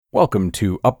Welcome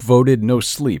to Upvoted No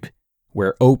Sleep,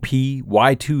 where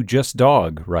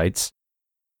y2justdog writes,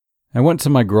 I went to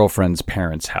my girlfriend's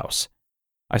parents' house.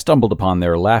 I stumbled upon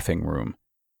their laughing room.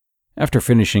 After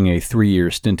finishing a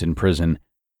 3-year stint in prison,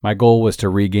 my goal was to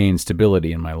regain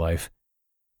stability in my life.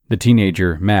 The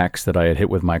teenager, Max, that I had hit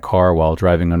with my car while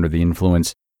driving under the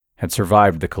influence, had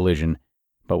survived the collision,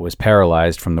 but was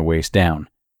paralyzed from the waist down.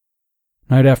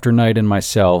 Night after night in my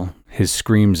cell, his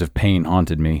screams of pain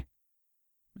haunted me.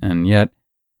 And yet,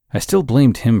 I still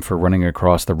blamed him for running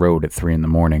across the road at 3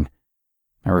 a.m.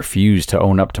 I refused to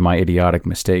own up to my idiotic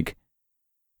mistake.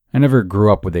 I never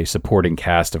grew up with a supporting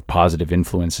cast of positive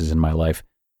influences in my life.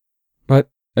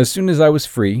 But as soon as I was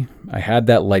free, I had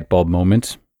that light bulb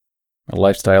moment. A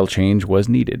lifestyle change was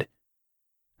needed.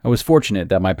 I was fortunate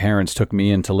that my parents took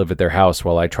me in to live at their house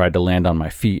while I tried to land on my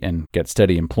feet and get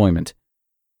steady employment.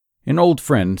 An old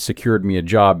friend secured me a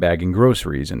job bagging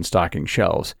groceries and stocking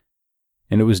shelves.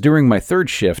 And it was during my 3rd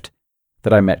shift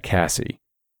that I met Cassie.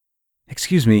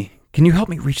 Excuse me, can you help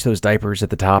me reach those diapers at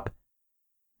the top?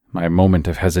 My moment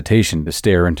of hesitation to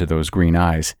stare into those green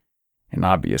eyes. An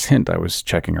obvious hint I was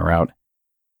checking her out.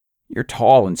 You're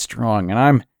tall and strong,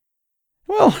 and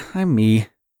I'm me,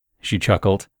 she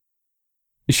chuckled.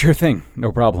 Sure thing,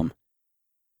 no problem.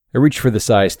 I reached for the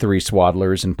size 3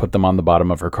 swaddlers and put them on the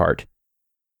bottom of her cart.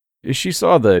 She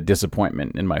saw the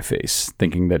disappointment in my face,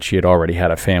 thinking that she had already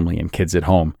had a family and kids at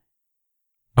home.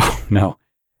 Oh, no,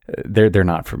 they're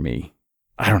not for me.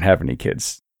 I don't have any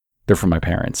kids. They're for my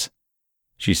parents,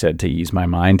 she said to ease my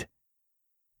mind.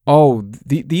 Oh,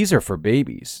 these are for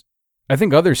babies. I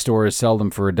think other stores sell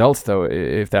them for adults, though,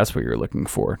 if that's what you're looking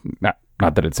for. Not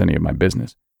that it's any of my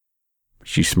business.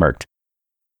 She smirked.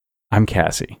 I'm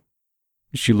Cassie.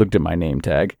 She looked at my name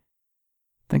tag.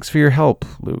 Thanks for your help,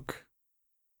 Luke.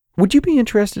 Would you be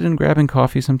interested in grabbing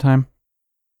coffee sometime?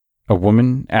 A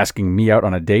woman asking me out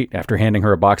on a date after handing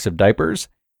her a box of diapers?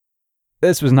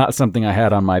 This was not something I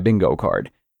had on my bingo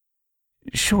card.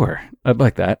 Sure, I'd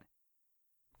like that.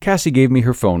 Cassie gave me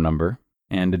her phone number,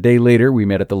 and a day later we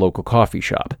met at the local coffee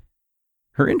shop.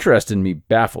 Her interest in me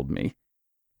baffled me.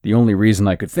 The only reason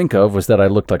I could think of was that I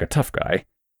looked like a tough guy,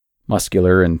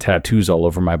 muscular and tattoos all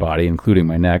over my body, including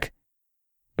my neck.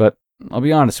 But I'll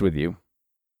be honest with you,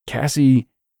 Cassie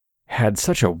had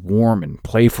such a warm and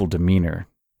playful demeanor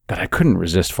that I couldn't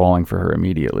resist falling for her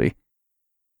immediately.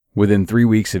 Within 3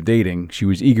 weeks of dating, she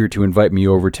was eager to invite me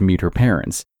over to meet her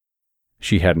parents.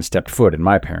 She hadn't stepped foot in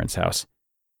my parents' house.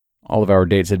 All of our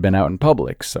dates had been out in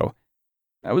public, so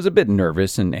I was a bit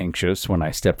nervous and anxious when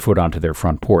I stepped foot onto their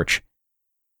front porch.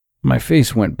 My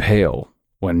face went pale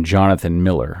when Jonathan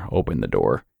Miller opened the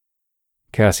door.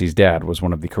 Cassie's dad was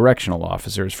one of the correctional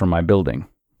officers from my building.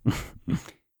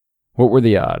 What were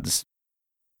the odds?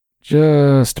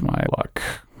 Just my luck,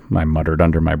 I muttered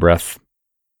under my breath.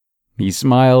 He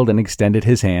smiled and extended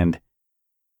his hand.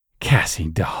 Cassie,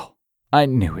 doll, I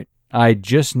knew it. I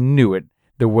just knew it,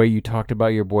 the way you talked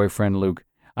about your boyfriend, Luke.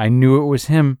 I knew it was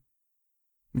him.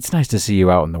 It's nice to see you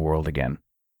out in the world again,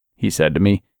 he said to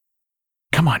me.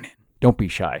 Come on in, don't be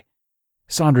shy.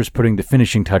 Sandra's putting the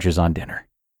finishing touches on dinner.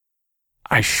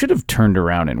 I should have turned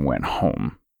around and went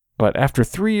home. But after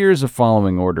 3 years of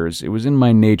following orders, it was in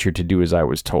my nature to do as I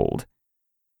was told.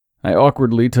 I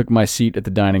awkwardly took my seat at the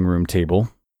dining room table.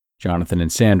 Jonathan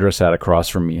and Sandra sat across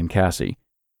from me and Cassie.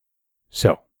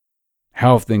 So,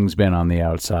 how have things been on the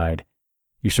outside?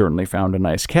 You certainly found a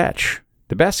nice catch.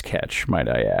 The best catch, might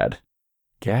I add.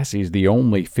 Cassie's the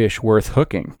only fish worth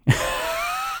hooking.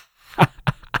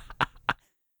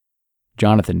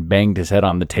 Jonathan banged his head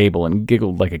on the table and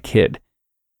giggled like a kid.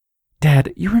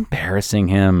 Dad, you're embarrassing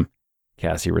him,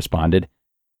 Cassie responded.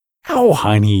 Oh,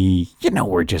 honey, you know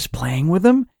we're just playing with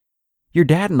him. Your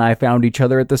dad and I found each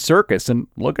other at the circus, and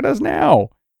look at us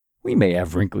now. We may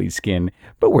have wrinkly skin,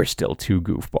 but we're still 2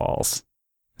 goofballs,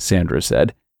 Sandra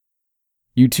said.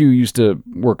 You 2 used to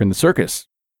work in the circus,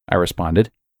 I responded.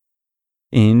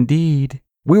 Indeed.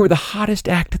 We were the hottest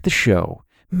act at the show.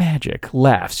 Magic,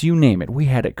 laughs, you name it, we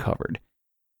had it covered.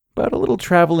 But a little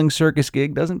traveling circus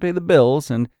gig doesn't pay the bills,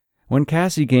 and when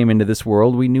Cassie came into this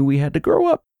world, we knew we had to grow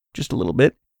up just a little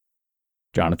bit.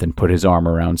 Jonathan put his arm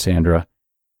around Sandra.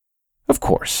 Of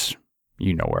course,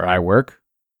 you know where I work.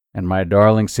 And my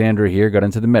darling Sandra here got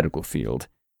into the medical field.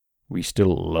 We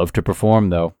still love to perform,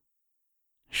 though.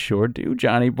 Sure do,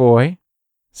 Johnny boy,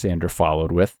 Sandra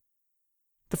followed with.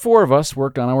 The 4 of us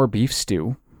worked on our beef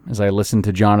stew. As I listened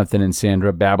to Jonathan and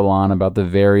Sandra babble on about the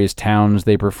various towns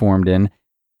they performed in,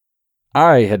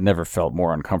 I had never felt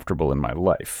more uncomfortable in my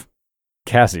life.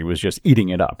 Cassie was just eating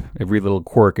it up, every little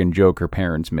quirk and joke her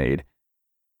parents made.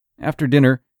 After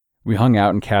dinner, we hung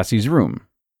out in Cassie's room,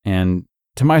 and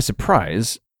to my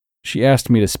surprise, She asked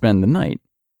me to spend the night.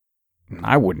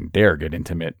 I wouldn't dare get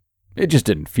intimate. It just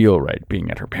didn't feel right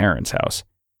being at her parents' house.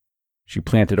 She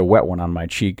planted a wet one on my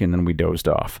cheek and then we dozed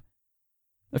off.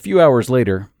 A few hours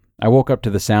later, I woke up to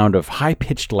the sound of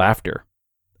high-pitched laughter.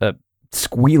 A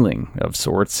squealing of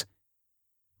sorts.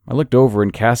 I looked over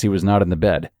and Cassie was not in the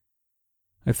bed.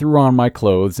 I threw on my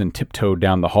clothes and tiptoed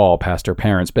down the hall past her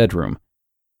parents' bedroom.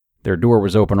 Their door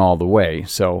was open all the way,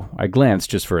 so I glanced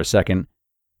just for a second,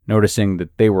 noticing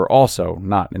that they were also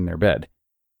not in their bed.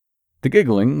 The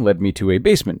giggling led me to a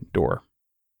basement door.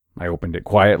 I opened it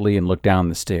quietly and looked down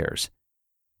the stairs.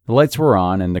 The lights were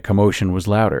on and the commotion was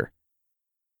louder.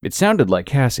 It sounded like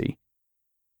Cassie.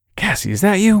 "Cassie, is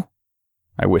that you?"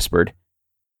 I whispered.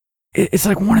 It's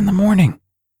like 1 a.m.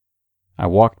 I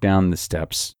walked down the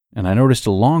steps, and I noticed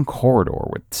a long corridor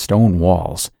with stone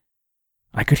walls.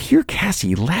 I could hear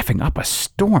Cassie laughing up a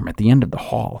storm at the end of the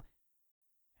hall.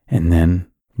 And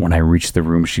then, when I reached the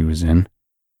room she was in,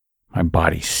 my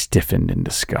body stiffened in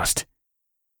disgust.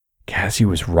 Cassie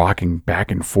was rocking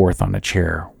back and forth on a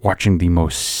chair, watching the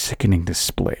most sickening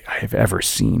display I have ever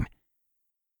seen.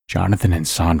 Jonathan and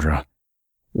Sandra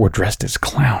were dressed as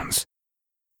clowns,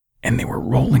 and they were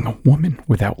rolling a woman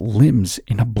without limbs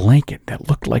in a blanket that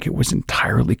looked like it was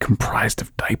entirely comprised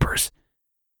of diapers.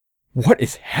 "What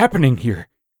is happening here?"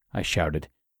 I shouted.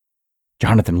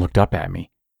 Jonathan looked up at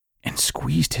me and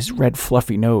squeezed his red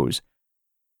fluffy nose.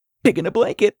 "Pig in a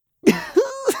blanket."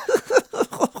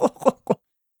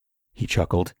 He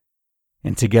chuckled,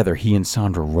 and together he and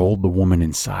Sandra rolled the woman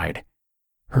inside.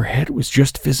 Her head was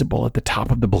just visible at the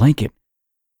top of the blanket.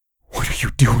 "What are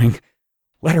you doing?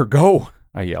 Let her go,"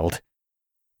 I yelled.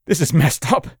 "This is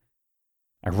messed up."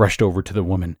 I rushed over to the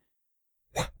woman.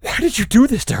 Why did you do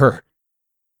this to her?"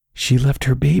 "She left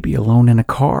her baby alone in a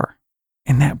car,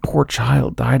 and that poor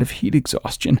child died of heat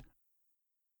exhaustion.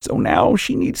 So now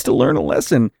she needs to learn a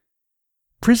lesson.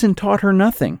 Prison taught her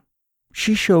nothing.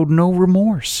 She showed no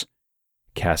remorse,"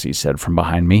 Cassie said from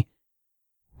behind me.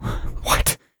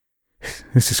 "What?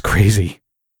 This is crazy,"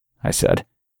 I said.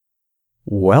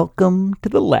 "Welcome to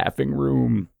the laughing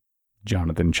room,"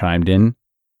 Jonathan chimed in.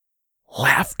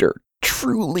 "Laughter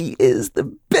truly is the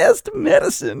best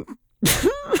medicine."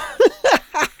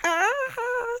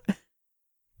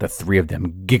 The three of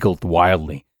them giggled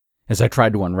wildly. As I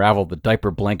tried to unravel the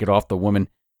diaper blanket off the woman,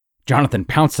 Jonathan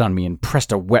pounced on me and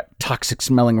pressed a wet,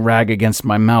 toxic-smelling rag against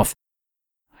my mouth.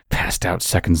 I passed out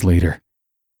seconds later.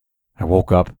 I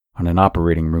woke up on an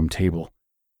operating room table,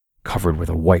 covered with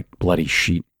a white, bloody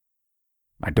sheet.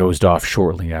 I dozed off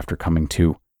shortly after coming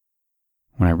to.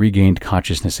 When I regained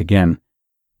consciousness again,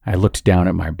 I looked down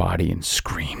at my body and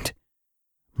screamed.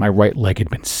 My right leg had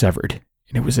been severed,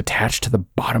 and it was attached to the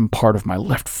bottom part of my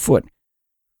left foot.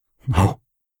 No,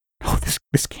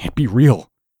 this can't be real,"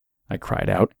 I cried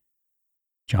out.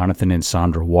 Jonathan and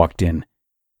Sandra walked in,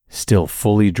 still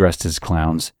fully dressed as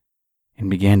clowns, and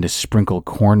began to sprinkle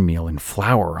cornmeal and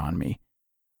flour on me.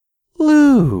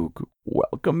 "Luke,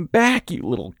 welcome back, you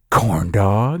little corn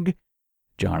dog,"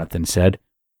 Jonathan said.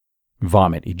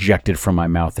 Vomit ejected from my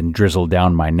mouth and drizzled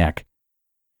down my neck.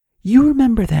 "You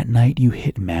remember that night you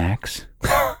hit Max?"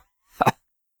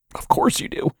 "Of course you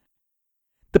do."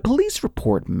 "The police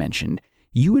report mentioned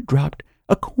you had dropped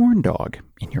a corn dog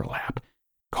in your lap,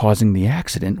 causing the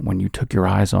accident when you took your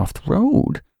eyes off the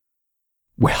road.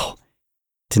 Well,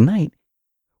 tonight,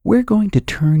 we're going to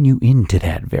turn you into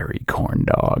that very corn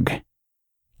dog.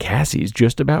 Cassie's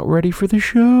just about ready for the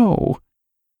show."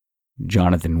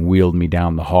 Jonathan wheeled me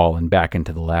down the hall and back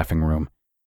into the laughing room.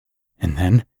 And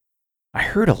then I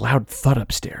heard a loud thud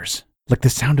upstairs, like the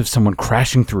sound of someone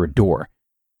crashing through a door.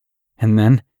 And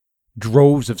then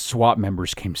droves of SWAT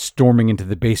members came storming into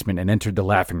the basement and entered the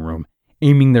laughing room,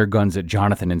 aiming their guns at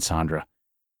Jonathan and Sandra.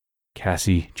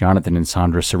 Cassie, Jonathan, and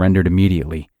Sandra surrendered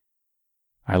immediately.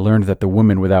 I learned that the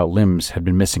woman without limbs had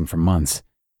been missing for months,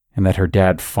 and that her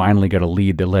dad finally got a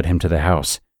lead that led him to the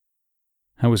house.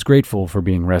 I was grateful for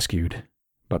being rescued,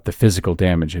 but the physical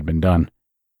damage had been done.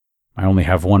 I only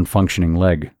have one functioning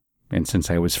leg, and since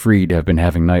I was freed, I've been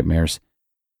having nightmares.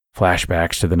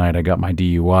 Flashbacks to the night I got my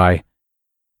DUI,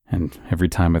 and every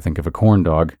time I think of a corn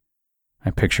dog, I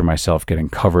picture myself getting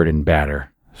covered in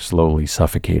batter, slowly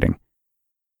suffocating.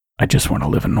 I just want to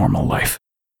live a normal life.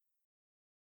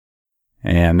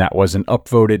 And that was an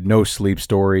upvoted no-sleep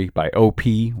story by OP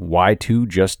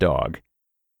Y2justdog.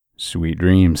 Sweet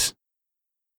dreams.